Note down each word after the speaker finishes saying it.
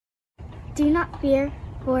Do not fear,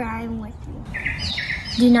 for I am with you.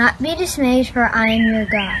 Do not be dismayed, for I am your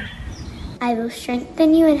God. I will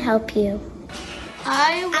strengthen you and help you.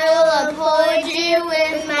 I will uphold you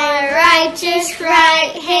with my righteous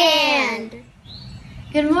right hand.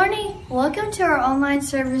 Good morning. Welcome to our online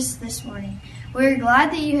service this morning. We're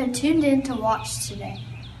glad that you have tuned in to watch today.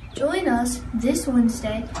 Join us this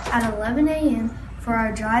Wednesday at 11 a.m. for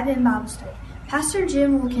our drive-in Bible study. Pastor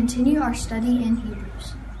Jim will continue our study in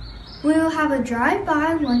Hebrews. We will have a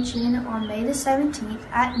drive-by luncheon on May the 17th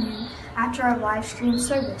at noon after our live stream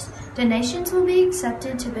service. Donations will be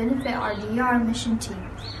accepted to benefit our DR mission team.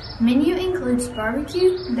 Menu includes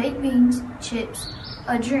barbecue, baked beans, chips,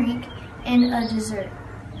 a drink, and a dessert.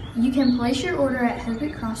 You can place your order at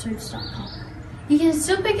hopeatcrossroads.com. You can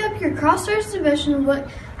still pick up your Crossroads devotional book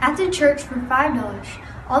at the church for $5.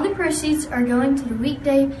 All the proceeds are going to the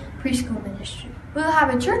weekday preschool ministry. We will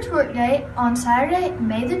have a church work day on Saturday,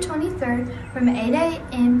 May the 23rd from 8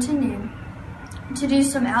 a.m. to noon to do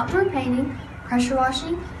some outdoor painting, pressure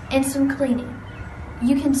washing, and some cleaning.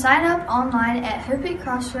 You can sign up online at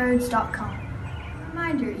hopeatcrossroads.com.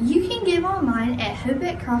 Reminder, you can give online at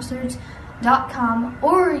hopeatcrossroads.com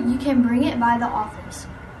or you can bring it by the office.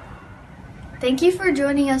 Thank you for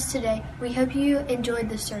joining us today. We hope you enjoyed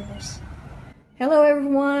the service. Hello,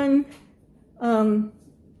 everyone.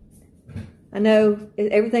 I know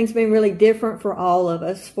everything's been really different for all of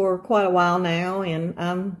us for quite a while now, and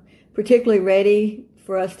I'm particularly ready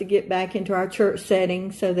for us to get back into our church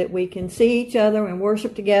setting so that we can see each other and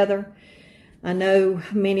worship together. I know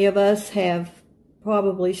many of us have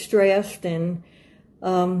probably stressed and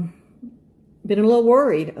been a little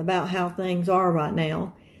worried about how things are right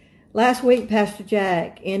now. Last week, Pastor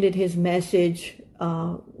Jack ended his message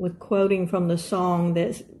with quoting from the song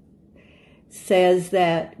that says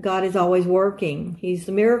that God is always working. He's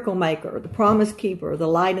the miracle maker, the promise keeper, the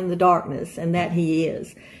light in the darkness, and that He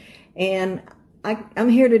is. And I'm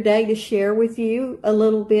here today to share with you a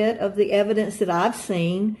little bit of the evidence that I've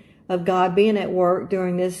seen of God being at work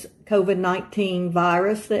during this COVID-19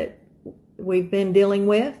 virus that we've been dealing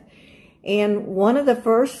with. And one of the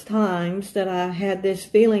first times that I had this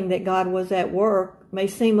feeling that God was at work may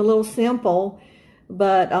seem a little simple,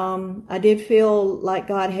 but I did feel like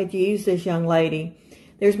God had used this young lady.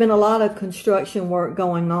 There's been a lot of construction work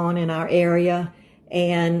going on in our area,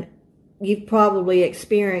 and you've probably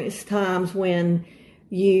experienced times when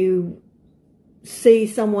you see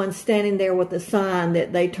someone standing there with a sign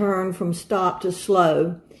that they turn from stop to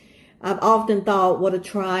slow. I've often thought what a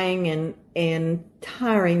trying and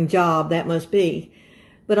tiring job that must be.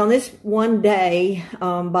 But on this one day,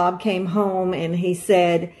 Bob came home and he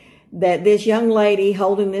said that this young lady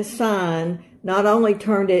holding this sign not only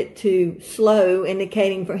turned it to slow,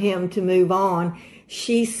 indicating for him to move on,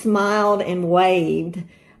 she smiled and waved,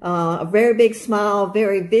 a very big smile,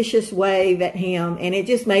 very vicious wave at him, and it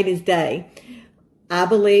just made his day. I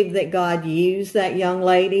believe that God used that young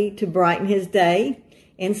lady to brighten his day,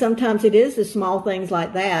 and sometimes it is the small things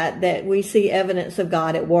like that that we see evidence of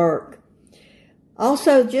God at work.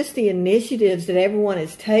 Also, just the initiatives that everyone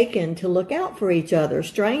has taken to look out for each other,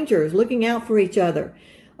 strangers looking out for each other,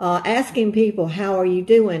 asking people, how are you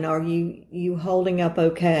doing? Are you holding up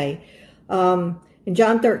okay? In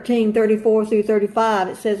John 13:34-35,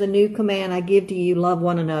 it says, a new command I give to you, love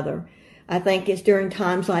one another. I think it's during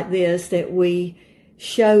times like this that we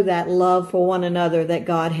show that love for one another that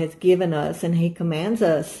God has given us, and He commands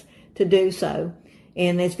us to do so.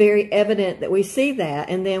 And it's very evident that we see that.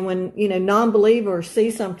 And then when, non-believers see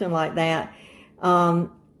something like that,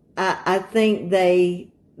 I think they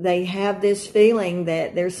have this feeling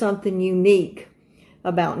that there's something unique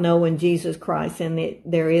about knowing Jesus Christ. And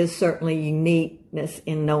there is certainly uniqueness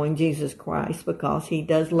in knowing Jesus Christ because He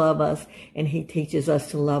does love us and He teaches us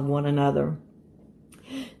to love one another.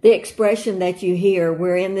 The expression that you hear,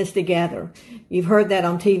 we're in this together. You've heard that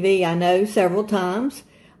on TV, I know, several times.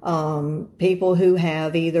 People who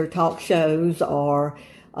have either talk shows or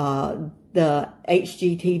the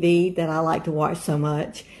HGTV that I like to watch so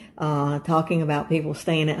much, talking about people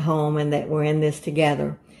staying at home and that we're in this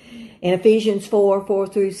together. In Ephesians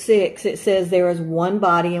 4:4-6, it says there is one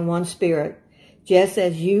body and one spirit, just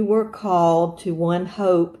as you were called to one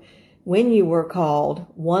hope when you were called,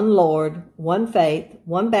 one Lord, one faith,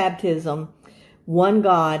 one baptism, one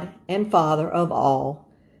God and Father of all,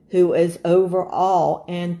 who is over all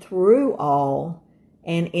and through all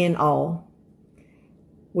and in all.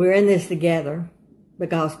 We're in this together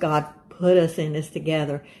because God put us in this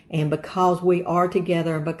together, and because we are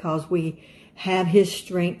together and because we have His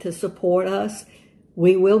strength to support us,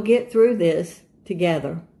 we will get through this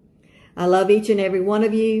together. I love each and every one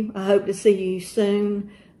of you. I hope to see you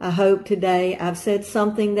soon. I hope today I've said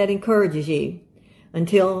something that encourages you.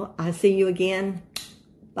 Until I see you again,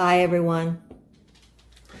 bye everyone.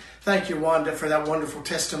 Thank you, Wanda, for that wonderful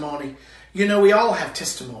testimony. You know, we all have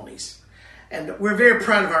testimonies. And we're very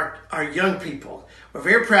proud of our young people. We're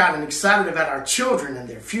very proud and excited about our children and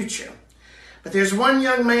their future. But there's one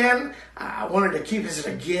young man I wanted to keep as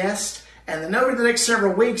a guest. And then over the next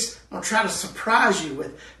several weeks, I'm going to try to surprise you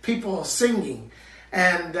with people singing.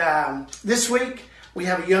 And this week, we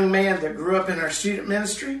have a young man that grew up in our student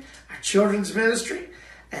ministry, our children's ministry.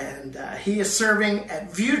 And he is serving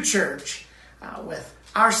at View Church with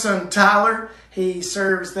our son Tyler. He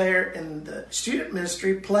serves there in the student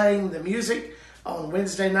ministry, playing the music on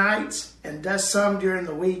Wednesday nights and does some during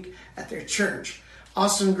the week at their church.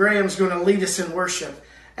 Austin Graham's going to lead us in worship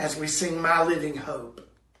as we sing My Living Hope.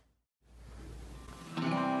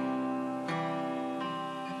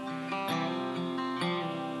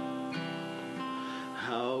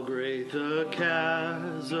 How great the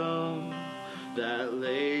chasm that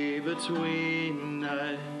lay between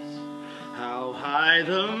us. How high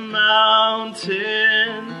the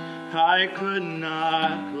mountain I could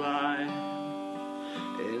not climb.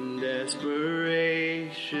 In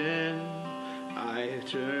desperation, I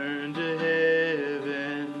turned to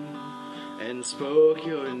heaven and spoke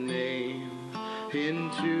your name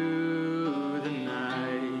into the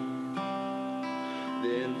night.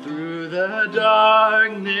 Then through the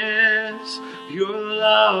darkness, your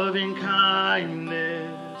loving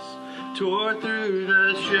kindness tore through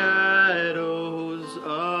the shadows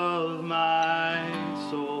of my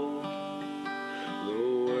soul.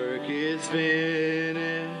 The work is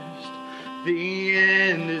finished, the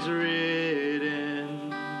end is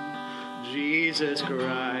written. Jesus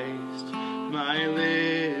Christ, my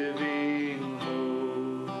living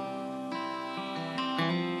hope.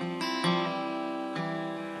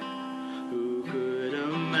 Who could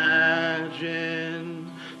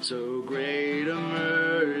imagine so great a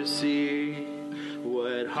mercy?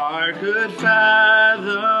 What heart could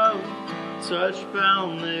fathom such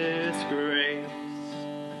boundless grace?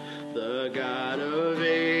 The God of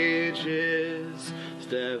ages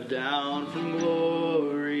stepped down from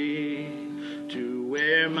glory to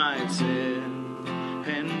wear my sin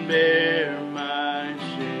and bear my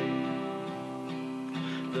shame.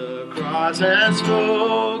 The cross has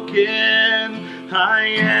spoken, I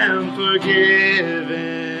am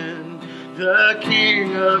forgiven. The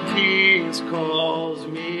King of Kings calls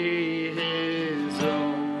me his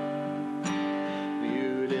own.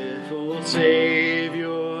 Beautiful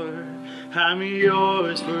Savior, I'm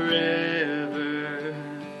yours forever.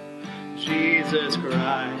 Jesus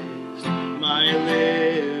Christ, my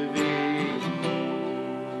living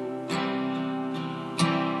hope.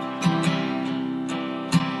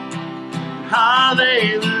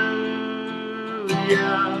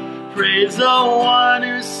 Hallelujah. Praise the one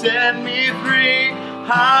who set me free.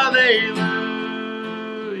 Hallelujah.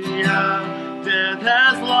 Death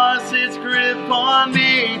has lost its grip on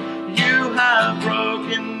me. You have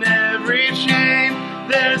broken every chain.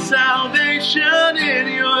 There's salvation in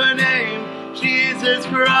your name. Jesus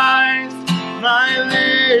Christ, my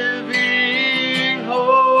living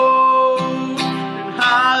hope. And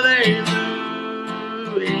hallelujah.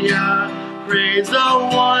 Praise the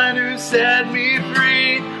one who set me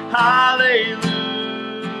free. Hallelujah.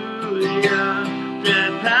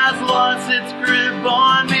 Death has lost its grip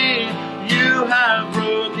on me. You have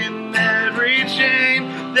broken every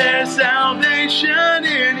chain. There's salvation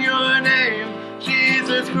in your name.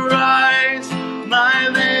 Jesus Christ, my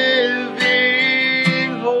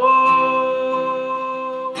living hope.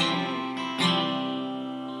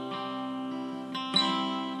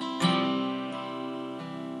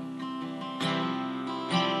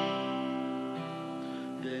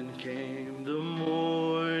 Then came the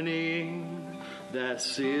morning that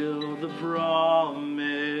sealed the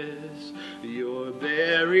promise. Your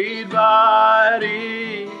buried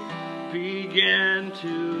body began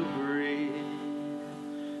to breathe.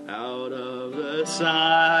 Out of the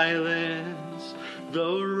silence,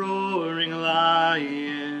 the roaring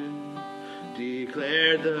lion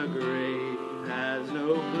declared the grave has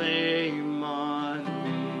no claim on me.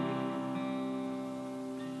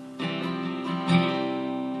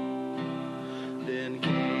 Then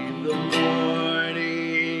came the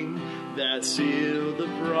morning that sealed the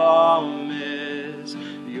promise.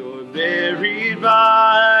 Your buried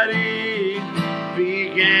body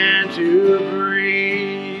began to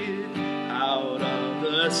breathe. Out of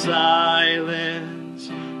the silence,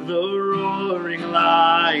 the roaring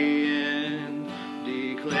lion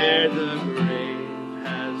declared the grave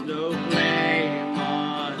has no claim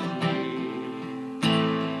on me.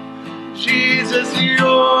 Jesus Jesus,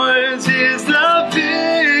 yours is the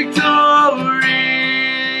victory.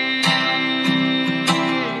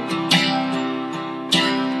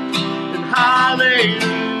 And hallelujah,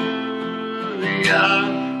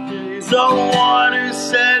 He's the one who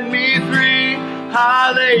set me free.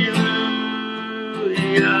 Hallelujah,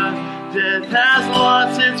 death has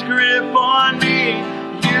lost its grip on me.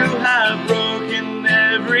 You have broken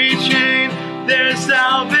every chain. There's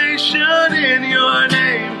salvation in your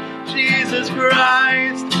name, Jesus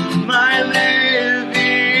Christ, my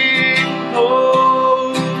living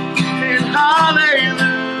hope. And hallelujah,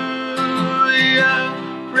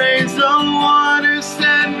 praise the one who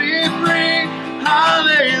set me free.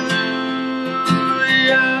 Hallelujah,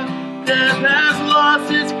 death has lost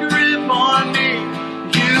its grip on me.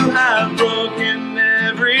 You have broken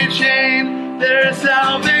every chain. There's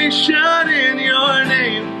salvation in your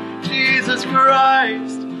name, Jesus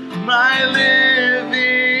Christ, my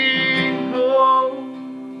living hope.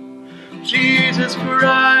 Jesus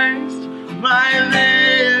Christ, my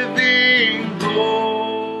living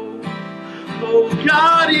hope. Oh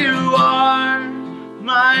God, you are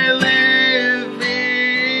my living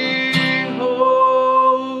hope.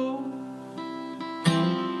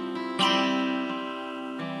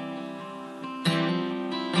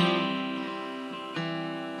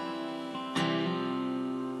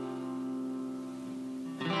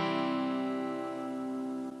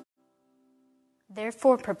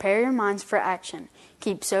 Therefore, prepare your minds for action.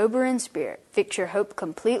 Keep sober in spirit. Fix your hope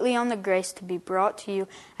completely on the grace to be brought to you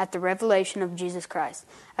at the revelation of Jesus Christ.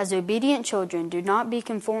 As obedient children, do not be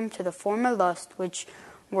conformed to the former lusts which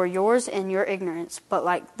were yours in your ignorance, but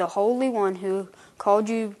like the Holy One who called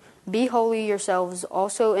you, be holy yourselves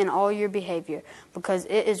also in all your behavior, because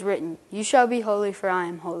it is written, You shall be holy, for I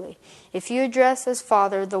am holy. If you address as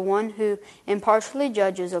Father the one who impartially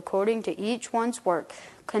judges according to each one's work,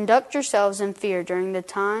 conduct yourselves in fear during the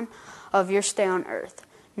time of your stay on earth,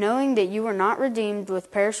 knowing that you were not redeemed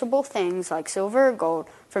with perishable things like silver or gold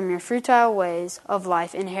from your futile ways of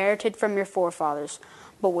life inherited from your forefathers,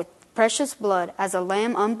 but with precious blood, as a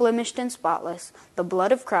lamb unblemished and spotless, the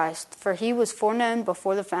blood of Christ, for he was foreknown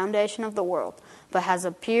before the foundation of the world, but has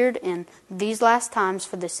appeared in these last times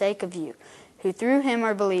for the sake of you, who through him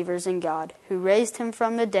are believers in God, who raised him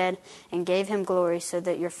from the dead and gave him glory, so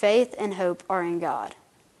that your faith and hope are in God.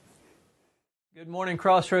 Good morning,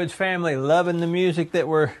 Crossroads family. Loving the music that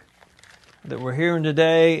we're hearing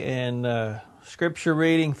today and scripture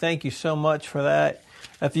reading. Thank you so much for that.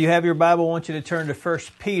 If you have your Bible, I want you to turn to 1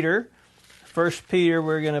 Peter. 1 Peter,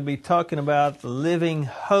 we're going to be talking about living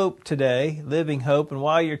hope today, living hope. And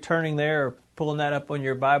while you're turning there or pulling that up on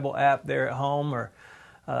your Bible app there at home or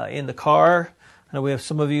in the car, I know we have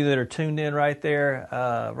some of you that are tuned in right there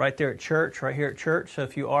at church, right here at church. So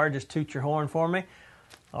if you are, just toot your horn for me.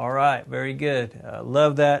 All right, very good.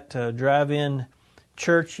 Love that drive-in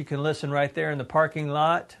church. You can listen right there in the parking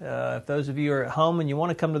lot. If those of you are at home and you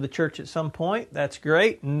want to come to the church at some point, that's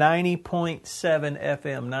great. 90.7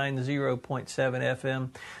 FM, 90.7 FM.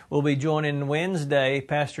 We'll be joining Wednesday.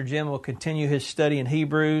 Pastor Jim will continue his study in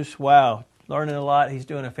Hebrews. Wow, learning a lot. He's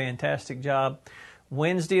doing a fantastic job.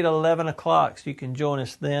 Wednesday at 11 o'clock, so you can join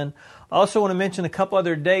us then. I also want to mention a couple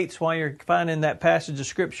other dates while you're finding that passage of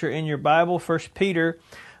Scripture in your Bible. 1 Peter,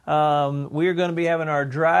 we're going to be having our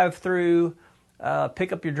drive-through,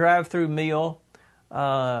 pick up your drive-through meal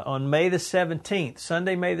on May the 17th,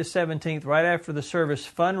 Sunday, May the 17th, right after the service,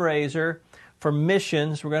 fundraiser for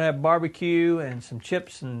missions. We're going to have barbecue and some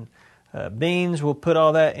chips and beans. We'll put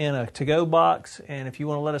all that in a to-go box, and if you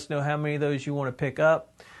want to let us know how many of those you want to pick up,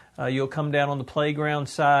 you'll come down on the playground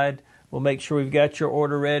side. We'll make sure we've got your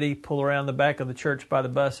order ready, pull around the back of the church by the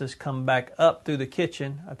buses, come back up through the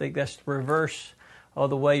kitchen. I think that's the reverse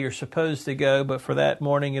of the way you're supposed to go, but for that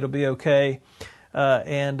morning it'll be okay.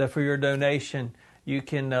 And for your donation, you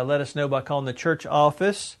can let us know by calling the church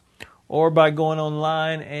office or by going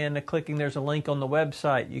online and clicking, there's a link on the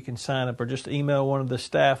website. You can sign up or just email one of the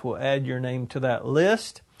staff. We'll add your name to that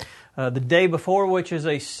list. The day before, which is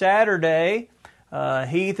a Saturday,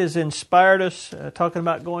 Heath has inspired us talking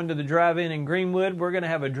about going to the drive-in in Greenwood. We're going to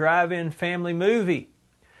have a drive-in family movie.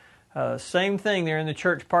 Same thing there in the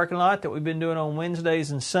church parking lot that we've been doing on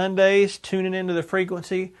Wednesdays and Sundays, tuning into the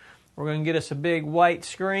frequency. We're going to get us a big white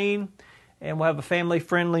screen, and we'll have a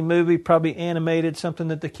family-friendly movie, probably animated, something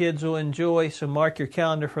that the kids will enjoy. So mark your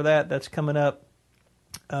calendar for that. That's coming up.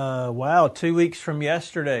 2 weeks from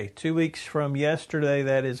yesterday. 2 weeks from yesterday,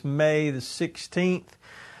 that is May the 16th.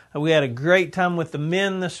 We had a great time with the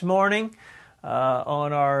men this morning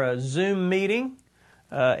on our Zoom meeting.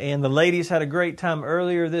 And the ladies had a great time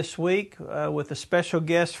earlier this week with a special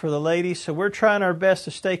guest for the ladies. So we're trying our best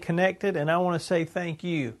to stay connected, and I want to say thank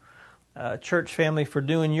you, church family, for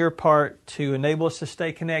doing your part to enable us to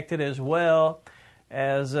stay connected, as well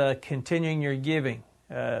as continuing your giving.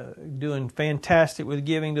 Doing fantastic with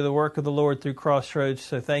giving to the work of the Lord through Crossroads.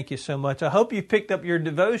 So thank you so much. I hope you picked up your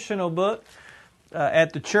devotional book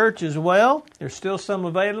at the church as well. There's still some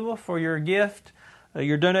available for your gift,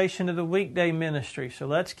 your donation to the weekday ministry. So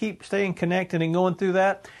let's keep staying connected and going through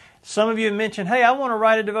that. Some of you have mentioned, hey, I want to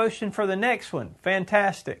write a devotion for the next one.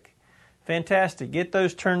 Fantastic. Get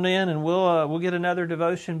those turned in, and we'll get another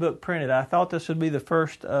devotion book printed. I thought this would be the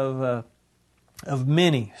first of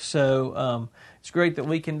many. So it's great that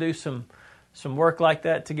we can do some work like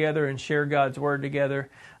that together and share God's Word together.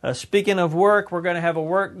 Speaking of work, we're going to have a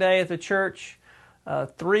work day at the church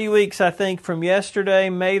 3 weeks, I think, from yesterday,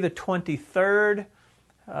 May the 23rd.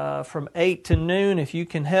 From 8 to noon. If you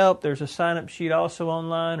can help, there's a sign-up sheet also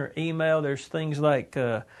online or email. There's things like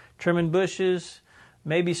trimming bushes,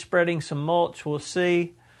 maybe spreading some mulch, we'll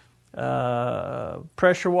see,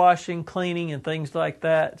 pressure washing, cleaning, and things like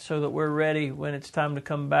that, so that we're ready when it's time to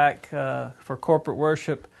come back for corporate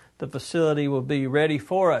worship. The facility will be ready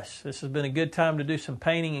for us. This has been a good time to do some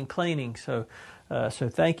painting and cleaning, so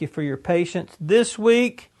thank you for your patience. This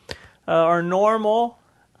week, our normal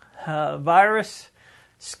virus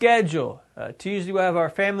schedule. Tuesday we'll have our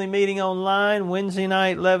family meeting online. Wednesday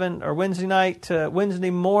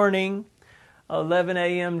morning, 11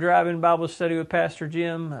 a.m. drive-in Bible study with Pastor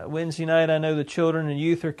Jim. Wednesday night, I know the children and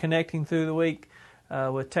youth are connecting through the week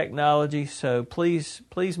with technology. So please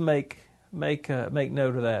make note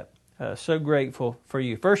of that. So grateful for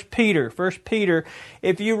you. First Peter.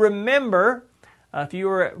 If you remember, if you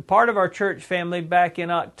were part of our church family back in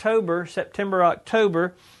September,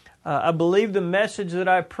 October. I believe the message that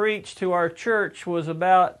I preached to our church was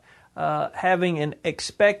about having an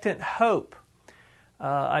expectant hope.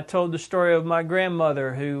 I told the story of my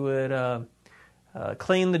grandmother who would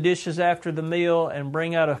clean the dishes after the meal and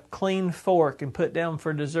bring out a clean fork and put down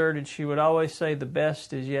for dessert, and she would always say, the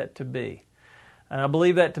best is yet to be. And I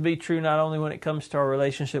believe that to be true not only when it comes to our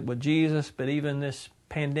relationship with Jesus, but even this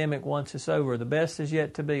pandemic once it's over. The best is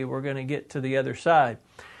yet to be. We're going to get to the other side.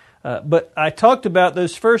 But I talked about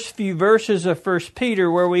those first few verses of 1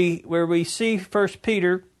 Peter where we see 1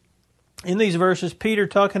 Peter, in these verses, Peter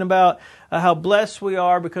talking about how blessed we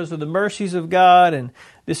are because of the mercies of God and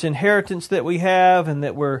this inheritance that we have, and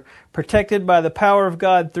that we're protected by the power of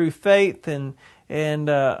God through faith, and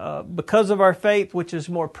because of our faith, which is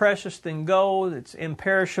more precious than gold, it's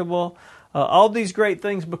imperishable. All these great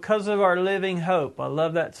things because of our living hope. I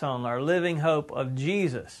love that song, our living hope of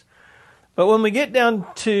Jesus. But when we get down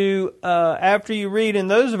to, after you read in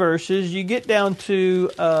those verses, you get down to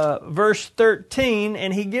verse 13,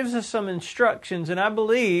 and he gives us some instructions. And I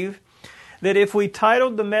believe that if we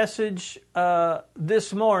titled the message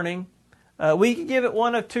this morning, we could give it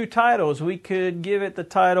one of two titles. We could give it the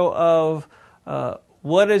title of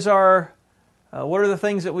what are the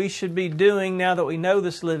things that we should be doing now that we know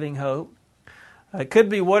this living hope? It could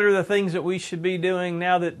be, what are the things that we should be doing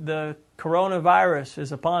now that the coronavirus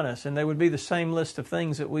is upon us? And they would be the same list of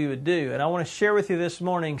things that we would do. And I want to share with you this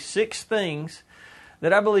morning 6 things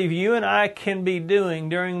that I believe you and I can be doing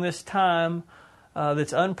during this time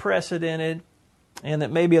that's unprecedented, and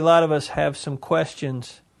that maybe a lot of us have some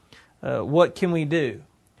questions. What can we do?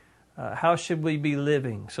 How should we be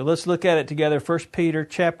living? So let's look at it together. 1 Peter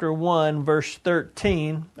chapter 1, verse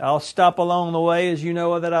 13. I'll stop along the way, as you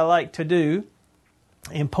know that I like to do,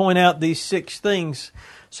 and point out these 6 things.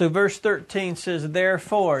 So verse 13 says,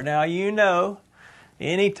 therefore. Now you know,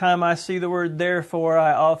 anytime I see the word therefore,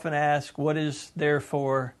 I often ask, what is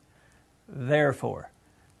therefore there for?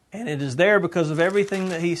 And it is there because of everything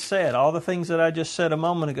that he said, all the things that I just said a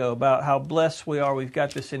moment ago about how blessed we are. We've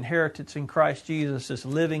got this inheritance in Christ Jesus, this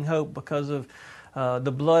living hope because of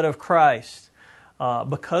the blood of Christ.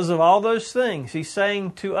 Because of all those things, he's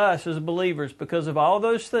saying to us as believers, because of all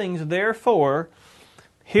those things, therefore,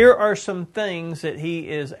 here are some things that he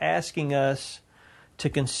is asking us to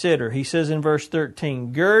consider. He says in verse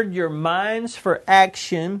 13, gird your minds for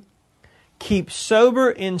action, keep sober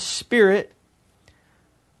in spirit,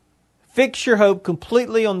 fix your hope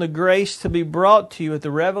completely on the grace to be brought to you at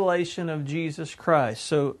the revelation of Jesus Christ.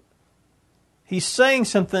 So he's saying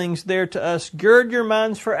some things there to us. Gird your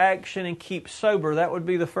minds for action and keep sober. That would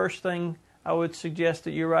be the first thing I would suggest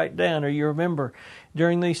that you write down or you remember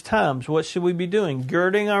during these times. What should we be doing?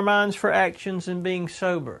 Girding our minds for actions and being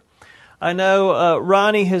sober. I know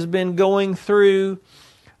Ronnie has been going through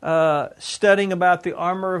studying about the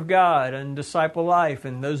armor of God and Disciple Life.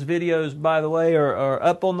 And those videos, by the way, are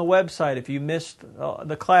up on the website. If you missed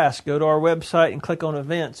the class, go to our website and click on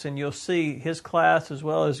events, and you'll see his class as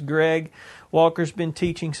well as Greg Walker's been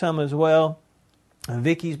teaching some as well.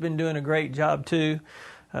 Vicky's been doing a great job too.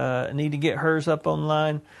 I need to get hers up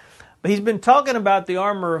online. But he's been talking about the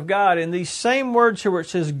armor of God, and these same words here where it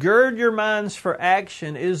says, gird your minds for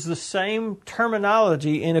action, is the same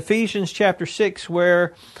terminology in Ephesians chapter 6,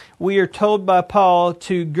 where we are told by Paul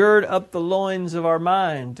to gird up the loins of our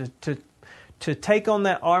mind, to take on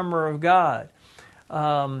that armor of God.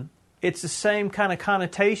 It's the same kind of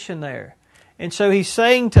connotation there. And so he's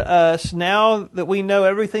saying to us, now that we know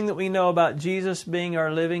everything that we know about Jesus being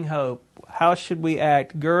our living hope, how should we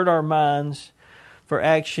act? Gird our minds for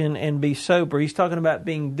action and be sober. He's talking about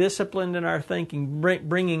being disciplined in our thinking,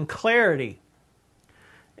 bringing clarity.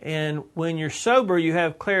 And when you're sober, you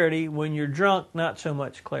have clarity. When you're drunk, not so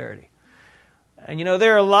much clarity. And you know,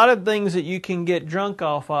 there are a lot of things that you can get drunk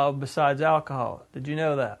off of besides alcohol. Did you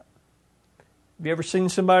know that? Have you ever seen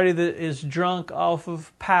somebody that is drunk off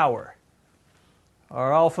of power,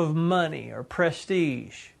 or off of money, or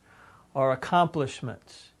prestige, or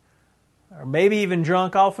accomplishments, or maybe even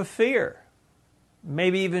drunk off of fear?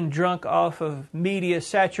 Maybe even drunk off of media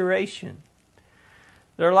saturation.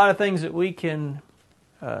 There are a lot of things that we can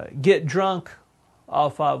get drunk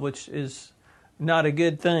off of, which is not a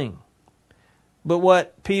good thing. But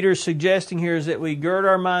what Peter's suggesting here is that we gird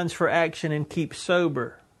our minds for action and keep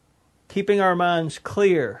sober, keeping our minds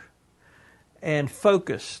clear and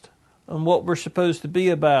focused on what we're supposed to be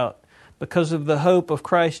about because of the hope of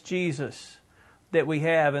Christ Jesus that we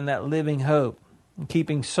have in that living hope, and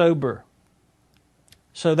keeping sober.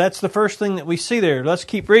 So that's the first thing that we see there. Let's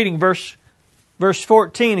keep reading. Verse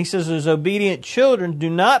 14, he says, as obedient children, do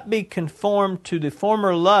not be conformed to the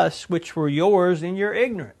former lusts which were yours in your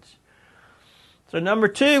ignorance. So number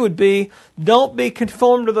 2 would be, don't be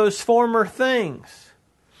conformed to those former things.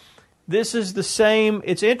 This is the same.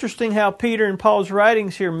 It's interesting how Peter and Paul's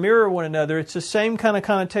writings here mirror one another. It's the same kind of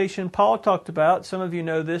connotation Paul talked about. Some of you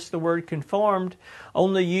know this, the word conformed,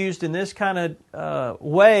 only used in this kind of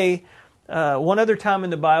way. One other time in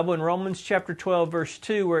the Bible, in Romans chapter 12, verse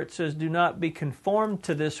 2, where it says, do not be conformed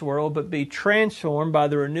to this world, but be transformed by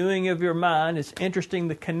the renewing of your mind. It's interesting,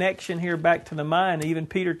 the connection here back to the mind. Even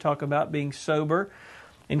Peter talked about being sober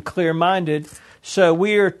and clear-minded. So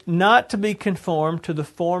we are not to be conformed to the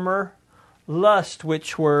former lust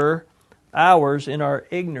which were ours in our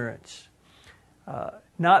ignorance.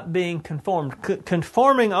 Not being conformed.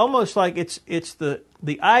 Conforming almost like it's the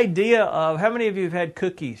idea of, how many of you have had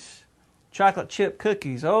cookies? Chocolate chip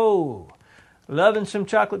cookies. Oh, loving some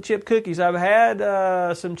chocolate chip cookies. I've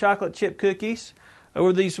had some chocolate chip cookies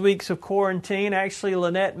over these weeks of quarantine. Actually,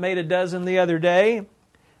 Lynette made a dozen the other day.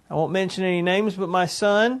 I won't mention any names, but my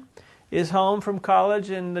son is home from college,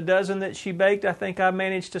 and the dozen that she baked, I think I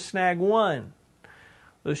managed to snag one.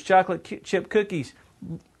 Those chocolate chip cookies.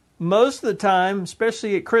 Most of the time,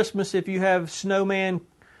 especially at Christmas, if you have snowman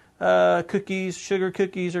cookies, sugar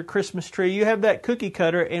cookies, or Christmas tree, you have that cookie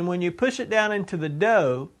cutter, and when you push it down into the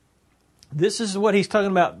dough, this is what he's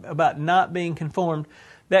talking about not being conformed.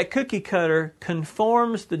 That cookie cutter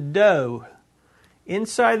conforms the dough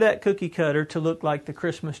inside that cookie cutter to look like the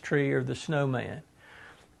Christmas tree or the snowman.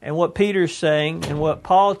 And what Peter's saying, and what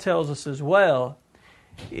Paul tells us as well,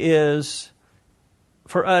 is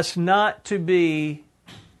for us not to be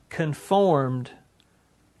conformed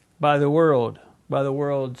by the world, by the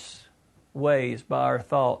world's ways, by our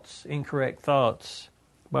thoughts, incorrect thoughts,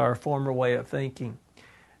 by our former way of thinking.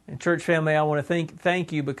 And church family, I want to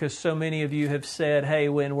thank you, because so many of you have said, hey,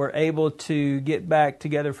 when we're able to get back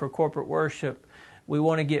together for corporate worship, we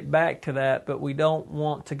want to get back to that, but we don't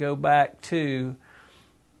want to go back to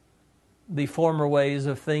the former ways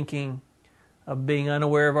of thinking, of being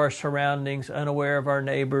unaware of our surroundings, unaware of our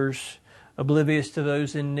neighbors, oblivious to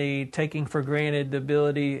those in need, taking for granted the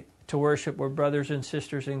ability to worship with brothers and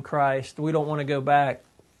sisters in Christ. We don't want to go back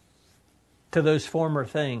to those former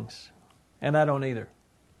things, and I don't either.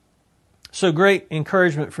 So great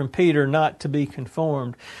encouragement from Peter not to be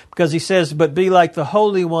conformed, because he says, but be like the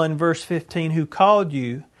Holy One, verse 15, who called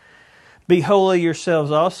you. Be holy yourselves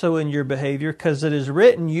also in your behavior, because it is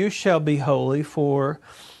written, you shall be holy, for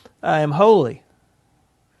I am holy.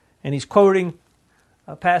 And he's quoting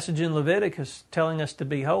a passage in Leviticus telling us to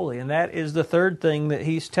be holy. And that is the third thing that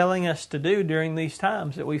he's telling us to do during these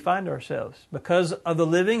times that we find ourselves. Because of the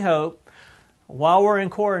living hope, while we're in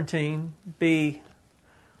quarantine, be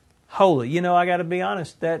holy. You know, I got to be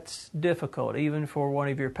honest, that's difficult, even for one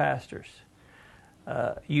of your pastors.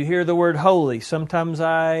 You hear the word holy. Sometimes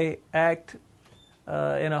I act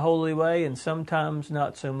in a holy way, and sometimes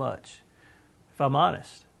not so much. If I'm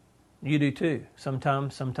honest, you do too.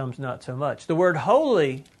 Sometimes not so much. The word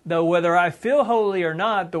holy, though, whether I feel holy or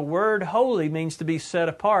not, the word holy means to be set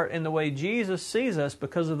apart in the way Jesus sees us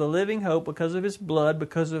because of the living hope, because of His blood,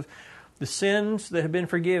 because of the sins that have been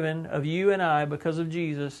forgiven of you and I because of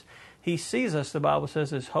Jesus. He sees us, the Bible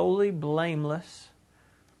says, as holy, blameless,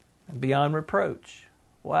 and beyond reproach.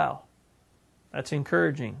 Wow. That's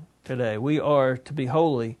encouraging today. We are to be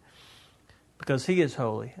holy because He is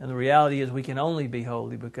holy. And the reality is we can only be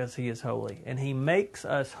holy because He is holy. And He makes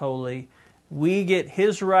us holy. We get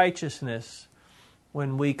His righteousness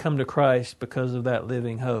when we come to Christ because of that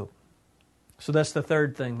living hope. So that's the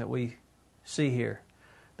third thing that we see here,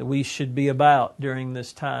 that we should be about during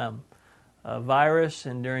this time of virus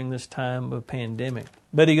and during this time of pandemic.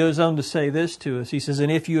 But he goes on to say this to us. He says,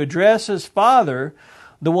 and if you address as Father,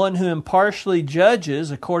 the one who impartially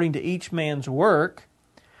judges according to each man's work,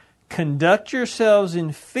 conduct yourselves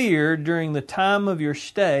in fear during the time of your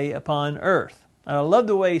stay upon earth. And I love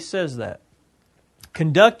the way he says that.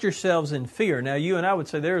 Conduct yourselves in fear. Now, you and I would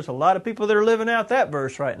say there's a lot of people that are living out that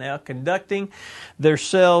verse right now, conducting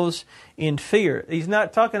themselves in fear. He's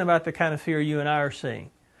not talking about the kind of fear you and I are seeing.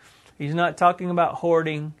 He's not talking about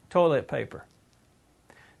hoarding toilet paper.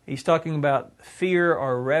 He's talking about fear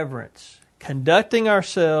or reverence. Conducting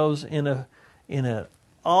ourselves in a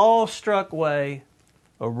awe-struck way,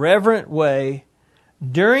 a reverent way,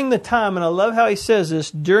 during the time, and I love how he says this,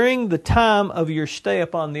 during the time of your stay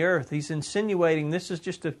upon the earth. He's insinuating this is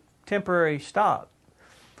just a temporary stop.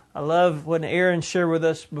 I love when Erin shared with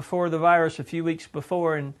us before the virus, a few weeks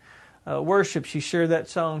before in worship, she shared that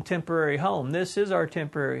song, Temporary Home. This is our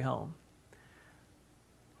temporary home.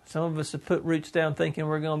 Some of us have put roots down thinking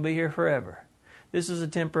we're going to be here forever. This is a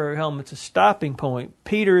temporary home. It's a stopping point.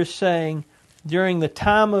 Peter is saying, during the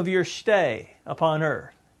time of your stay upon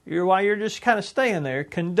earth, while you're just kind of staying there,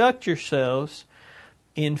 conduct yourselves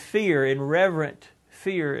in fear, in reverent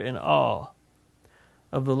fear and awe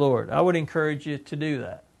of the Lord. I would encourage you to do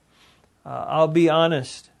that. I'll be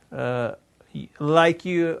honest, like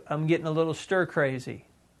you, I'm getting a little stir crazy.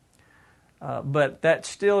 But that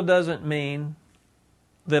still doesn't mean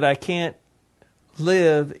that I can't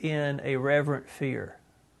live in a reverent fear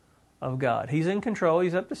of God. He's in control.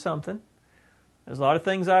 He's up to something. There's a lot of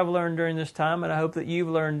things I've learned during this time, and I hope that you've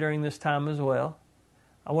learned during this time as well.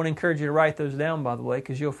 I want to encourage you to write those down, by the way,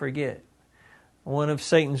 because you'll forget. One of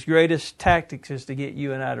Satan's greatest tactics is to get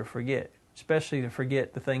you and I to forget, especially to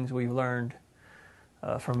forget the things we've learned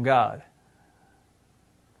from God.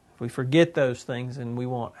 If we forget those things, then we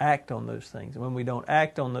won't act on those things. And when we don't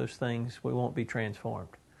act on those things, we won't be transformed.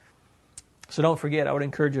 So don't forget, I would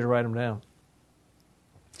encourage you to write them down.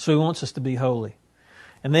 So he wants us to be holy.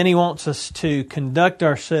 And then he wants us to conduct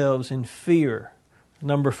ourselves in fear.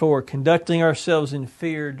 Number 4, conducting ourselves in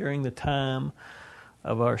fear during the time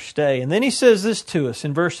of our stay. And then he says this to us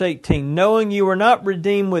in verse 18, knowing you were not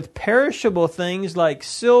redeemed with perishable things like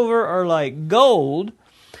silver or like gold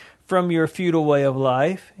from your futile way of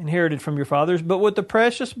life, inherited from your fathers, but with the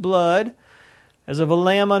precious blood as of a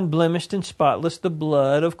lamb unblemished and spotless, the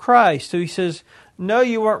blood of Christ. So he says, no,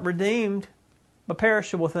 you weren't redeemed by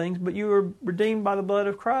perishable things, but you were redeemed by the blood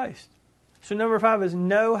of Christ. So number 5 is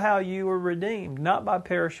know how you were redeemed, not by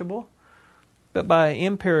perishable, but by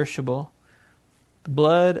imperishable, the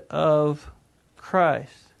blood of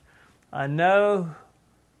Christ. I know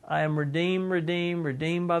I am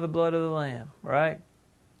redeemed by the blood of the Lamb, right?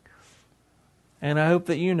 And I hope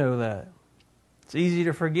that you know that. It's easy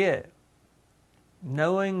to forget.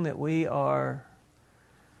 Knowing that we are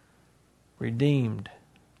redeemed.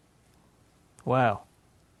 Wow.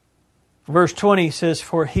 Verse 20 says,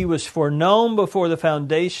 for he was foreknown before the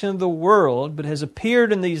foundation of the world, but has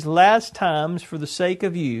appeared in these last times for the sake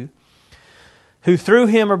of you, who through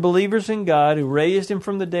him are believers in God, who raised him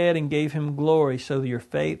from the dead and gave him glory, so that your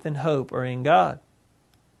faith and hope are in God.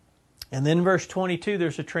 And then verse 22,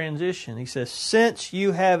 there's a transition. He says, since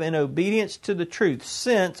you have in obedience to the truth,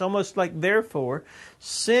 since, almost like therefore,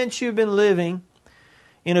 since you've been living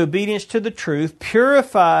in obedience to the truth,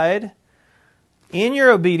 purified in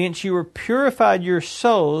your obedience, you were purified your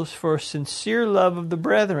souls for a sincere love of the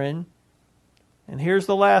brethren. And here's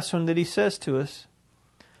the last one that he says to us.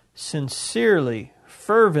 Sincerely,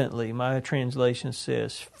 fervently, my translation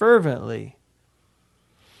says, fervently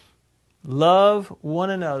love one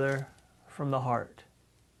another from the heart.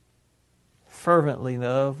 Fervently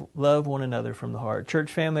love one another from the heart.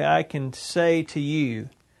 Church family, I can say to you,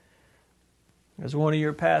 as one of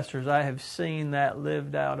your pastors, I have seen that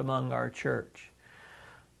lived out among our church.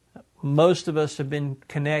 most of us have been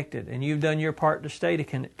connected, and you've done your part to stay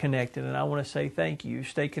connected, and I want to say thank you. You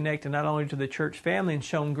stay connected not only to the church family and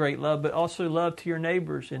shown great love, but also love to your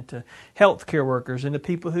neighbors and to healthcare workers and to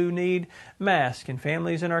people who need masks and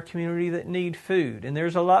families in our community that need food. And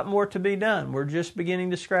there's a lot more to be done. We're just beginning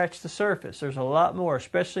to scratch the surface. There's a lot more,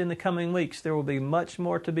 especially in the coming weeks. There will be much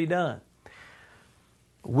more to be done.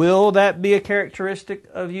 Will that be a characteristic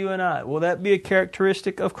of you and I? Will that be a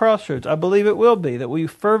characteristic of Crossroads? I believe it will be, that we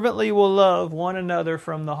fervently will love one another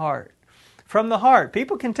from the heart. From the heart.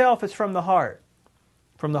 People can tell if it's from the heart.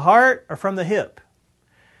 From the heart or from the hip.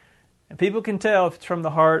 And people can tell if it's from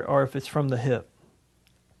the heart or if it's from the hip.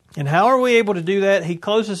 And how are we able to do that? He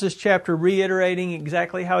closes this chapter reiterating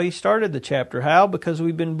exactly how he started the chapter. How? Because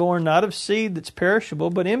we've been born not of seed that's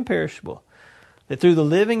perishable, but imperishable. That through the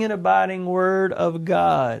living and abiding Word of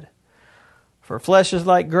God. For flesh is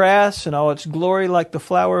like grass, and all its glory like the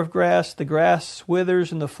flower of grass. The grass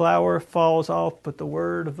withers and the flower falls off, but the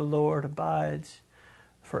word of the Lord abides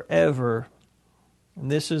forever.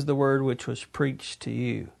 And this is the word which was preached to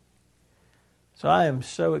you. So I am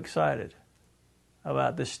so excited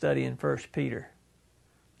about this study in 1 Peter.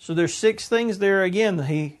 So there's 6 things there again that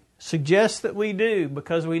he suggests that we do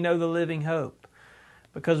because we know the living hope.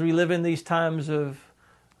 Because we live in these times of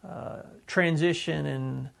transition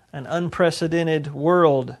and an unprecedented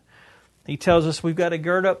world. He tells us we've got to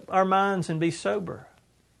gird up our minds and be sober.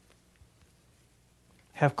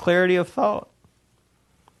 Have clarity of thought.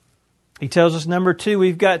 He tells us, number 2,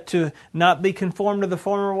 we've got to not be conformed to the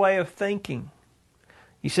former way of thinking.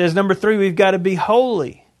 He says, number 3, we've got to be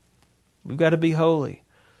holy. We've got to be holy.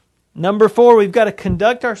 Number 4, we've got to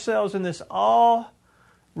conduct ourselves in this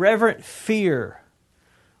awe-reverent fear.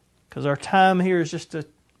 Because our time here is just a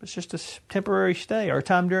temporary stay. Our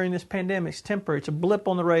time during this pandemic is temporary. It's a blip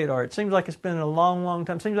on the radar. It seems like it's been a long, long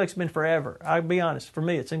time. It seems like it's been forever. I'll be honest. For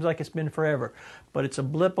me, it seems like it's been forever. But it's a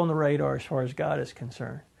blip on the radar as far as God is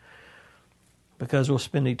concerned. Because we'll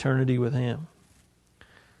spend eternity with Him.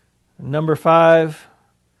 Number 5,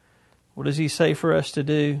 what does He say for us to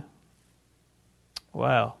do?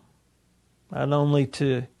 Wow. Not only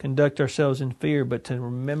to conduct ourselves in fear, but to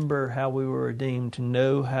remember how we were redeemed, to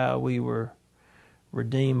know how we were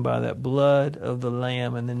redeemed by that blood of the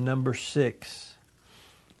Lamb. And then number 6,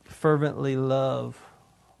 fervently love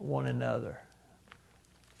one another.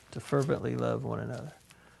 To fervently love one another.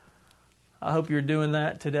 I hope you're doing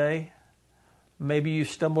that today. Maybe you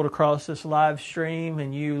stumbled across this live stream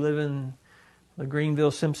and you live in the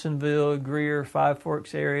Greenville, Simpsonville, Greer, Five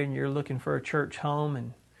Forks area and you're looking for a church home.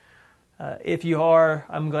 And if you are,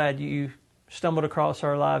 I'm glad you stumbled across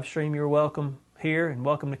our live stream. You're welcome here and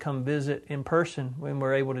welcome to come visit in person when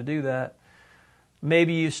we're able to do that.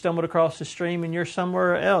 Maybe you stumbled across the stream and you're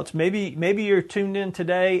somewhere else. Maybe you're tuned in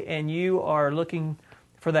today and you are looking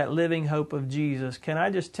for that living hope of Jesus. Can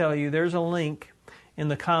I just tell you, there's a link in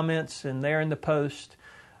the comments and there in the post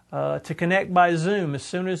to connect by Zoom as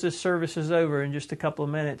soon as this service is over in just a couple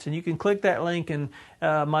of minutes. And you can click that link and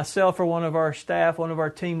myself or one of our staff, one of our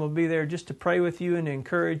team will be there just to pray with you and to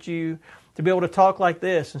encourage you to be able to talk like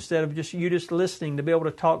this instead of just listening, to be able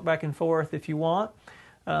to talk back and forth if you want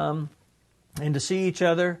and to see each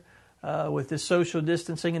other with this social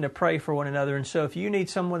distancing and to pray for one another. And so if you need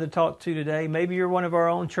someone to talk to today, maybe you're one of our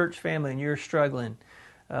own church family and you're struggling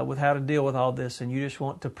with how to deal with all this and you just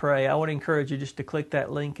want to pray, I would encourage you just to click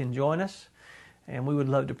that link and join us. And we would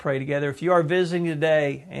love to pray together. If you are visiting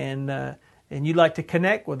today and you'd like to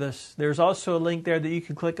connect with us, there's also a link there that you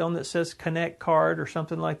can click on that says Connect Card or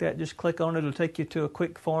something like that. Just click on it. It'll take you to a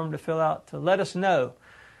quick form to fill out to let us know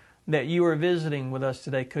that you are visiting with us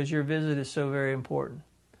today because your visit is so very important.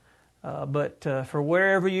 But for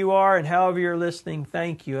wherever you are and however you're listening,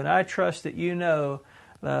 thank you. And I trust that you know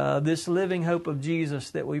this living hope of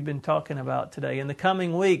Jesus that we've been talking about today. In the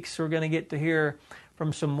coming weeks, we're going to get to hear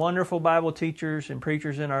from some wonderful Bible teachers and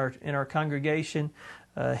preachers in our congregation.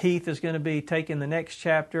 Heath is going to be taking the next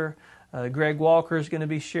chapter. Greg Walker is going to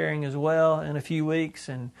be sharing as well in a few weeks.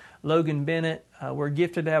 And Logan Bennett. We're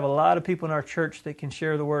gifted to have a lot of people in our church that can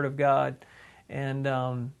share the Word of God.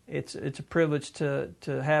 And it's a privilege to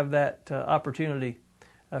have that opportunity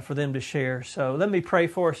for them to share. So let me pray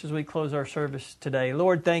for us as we close our service today.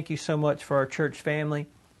 Lord, thank you so much for our church family.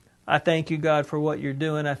 I thank you, God, for what you're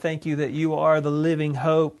doing. I thank you that you are the living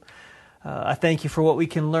hope. I thank you for what we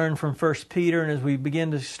can learn from 1 Peter. And as we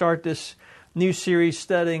begin to start this new series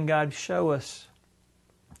studying, God, show us.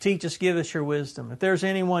 Teach us, give us your wisdom. If there's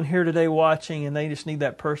anyone here today watching and they just need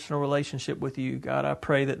that personal relationship with you, God, I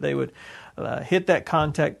pray that they would hit that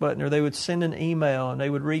contact button or they would send an email and they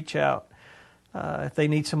would reach out. If they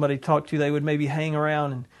need somebody to talk to, they would maybe hang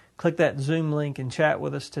around and click that Zoom link and chat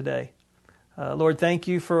with us today. Lord, thank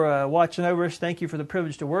you for watching over us. Thank you for the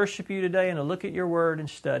privilege to worship you today and to look at your word and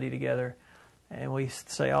study together. And we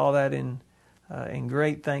say all that in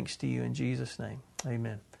great thanks to you in Jesus' name.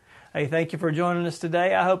 Amen. Hey, thank you for joining us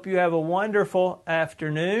today. I hope you have a wonderful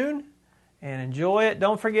afternoon and enjoy it.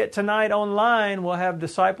 Don't forget, tonight online we'll have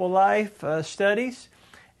Disciple Life studies.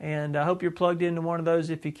 And I hope you're plugged into one of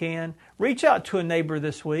those if you can. Reach out to a neighbor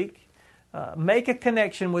this week. Make a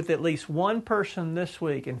connection with at least one person this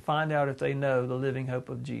week and find out if they know the living hope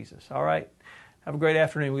of Jesus. All right? Have a great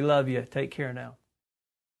afternoon. We love you. Take care now.